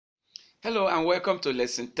Hello and welcome to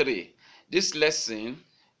lesson 3. This lesson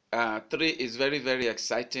 3 is very, very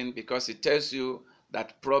exciting because it tells you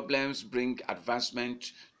that problems bring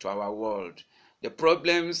advancement to our world. The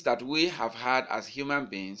problems that we have had as human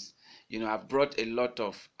beings, have brought a lot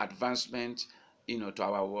of advancement, to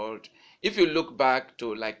our world. If you look back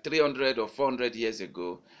to like 300 or 400 years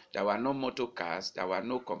ago, there were no motor cars, there were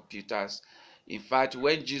no computers. In fact,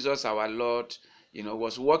 when Jesus, our Lord,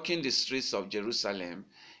 was walking the streets of Jerusalem,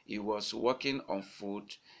 he was walking on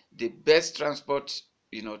foot. The best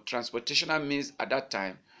transportational means at that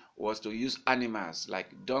time was to use animals like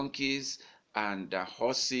donkeys and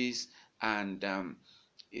horses and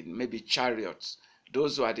maybe chariots.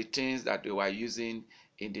 Those were the things that they were using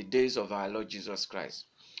in the days of our Lord Jesus Christ.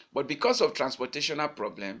 But because of transportational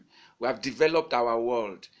problem, we have developed our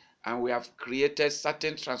world and we have created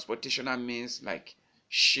certain transportational means like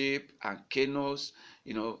ship and canoes,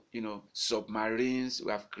 submarines.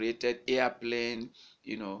 We have created airplane,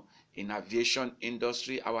 in aviation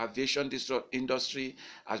industry. Our aviation industry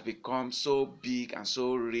has become so big and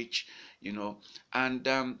so rich,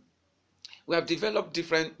 and we have developed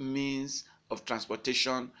different means of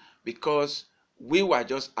transportation because we were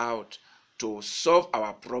just out to solve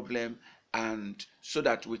our problem and so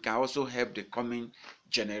that we can also help the coming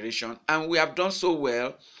generation. And we have done so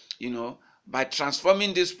well, by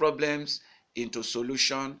transforming these problems into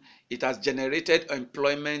solution. It has generated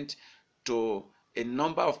employment to a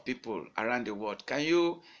number of people around the world. Can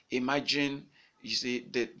you imagine,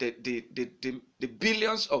 the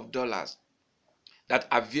billions of dollars that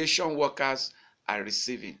aviation workers are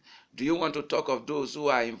receiving? Do you want to talk of those who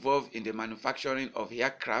are involved in the manufacturing of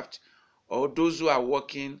aircraft, or those who are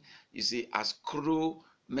working, as crew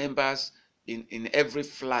members in every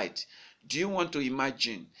flight? Do you want to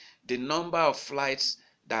imagine the number of flights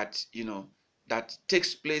that that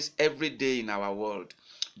takes place every day in our world?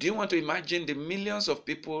 Do you want to imagine the millions of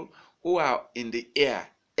people who are in the air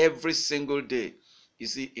every single day,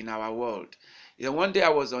 in our world? One day I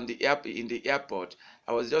was in the airport.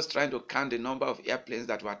 I was just trying to count the number of airplanes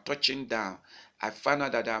that were touching down. I found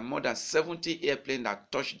out that there are more than 70 airplanes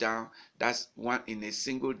that touch down. That's one in a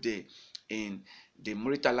single day in the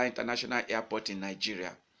Muritala International Airport in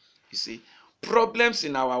Nigeria. Problems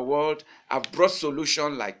in our world have brought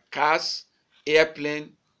solutions like cars,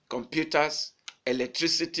 airplane, computers,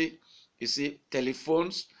 electricity,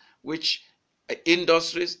 telephones, which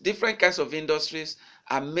industries, different kinds of industries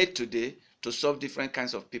are made today to solve different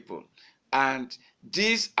kinds of people. And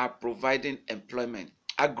these are providing employment.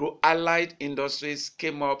 Agro-allied industries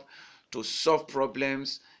came up to solve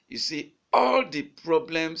problems. All the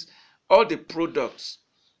problems, all the products,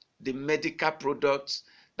 the medical products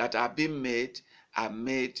that are made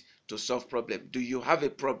to solve problems. Do you have a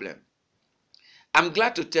problem? I'm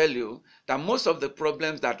glad to tell you that most of the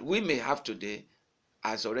problems that we may have today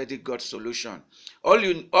has already got solution.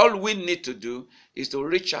 All we need to do is to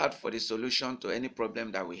reach out for the solution to any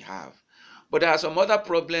problem that we have. But there are some other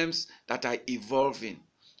problems that are evolving,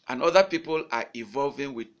 and other people are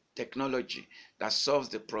evolving with technology that solves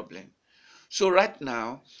the problem. So right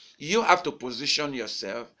now, you have to position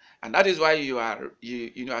yourself, and that is why as you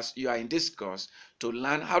are in this course, to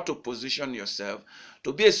learn how to position yourself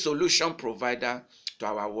to be a solution provider to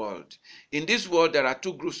our world. In this world, there are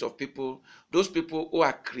two groups of people: those people who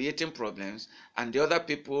are creating problems and the other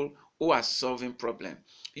people who are solving problems.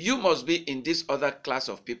 You must be in this other class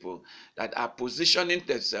of people that are positioning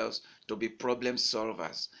themselves to be problem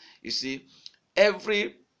solvers.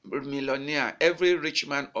 Every millionaire, every rich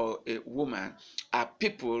man or a woman are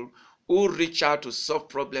people who reach out to solve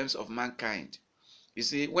problems of mankind.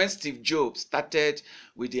 When Steve Jobs started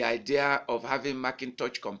with the idea of having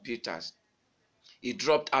Macintosh computers, he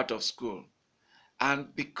dropped out of school.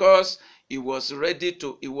 And because he was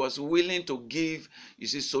willing to give,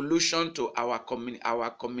 solution to our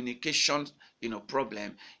communication,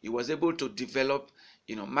 problem, he was able to develop,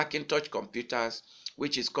 Macintosh computers,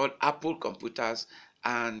 which is called Apple computers,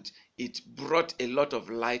 and it brought a lot of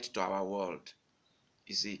light to our world.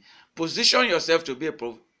 Position yourself to be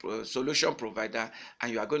a solution provider,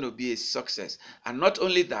 and you are going to be a success. And not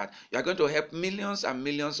only that, you are going to help millions and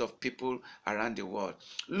millions of people around the world.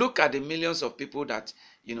 Look at the millions of people that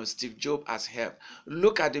Steve Jobs has helped.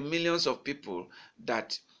 Look at the millions of people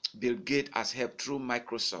that Bill Gates has helped through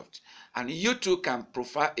Microsoft. And you too can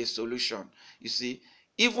provide a solution.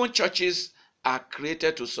 Even churches are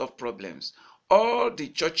created to solve problems. All the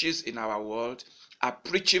churches in our world are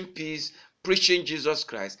preaching peace, preaching Jesus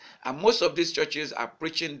Christ, and most of these churches are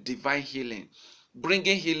preaching divine healing.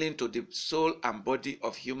 bringing healing to the soul and body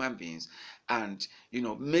of human beings, and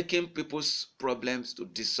making people's problems to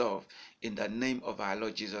dissolve in the name of our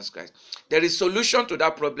Lord Jesus Christ. There is solution to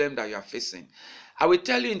that problem that you are facing. I will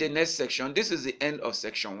tell you in the next section. This is the end of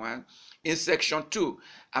section 1. In section 2,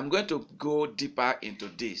 I'm going to go deeper into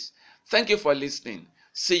this. Thank you for listening.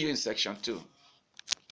 See you in section 2.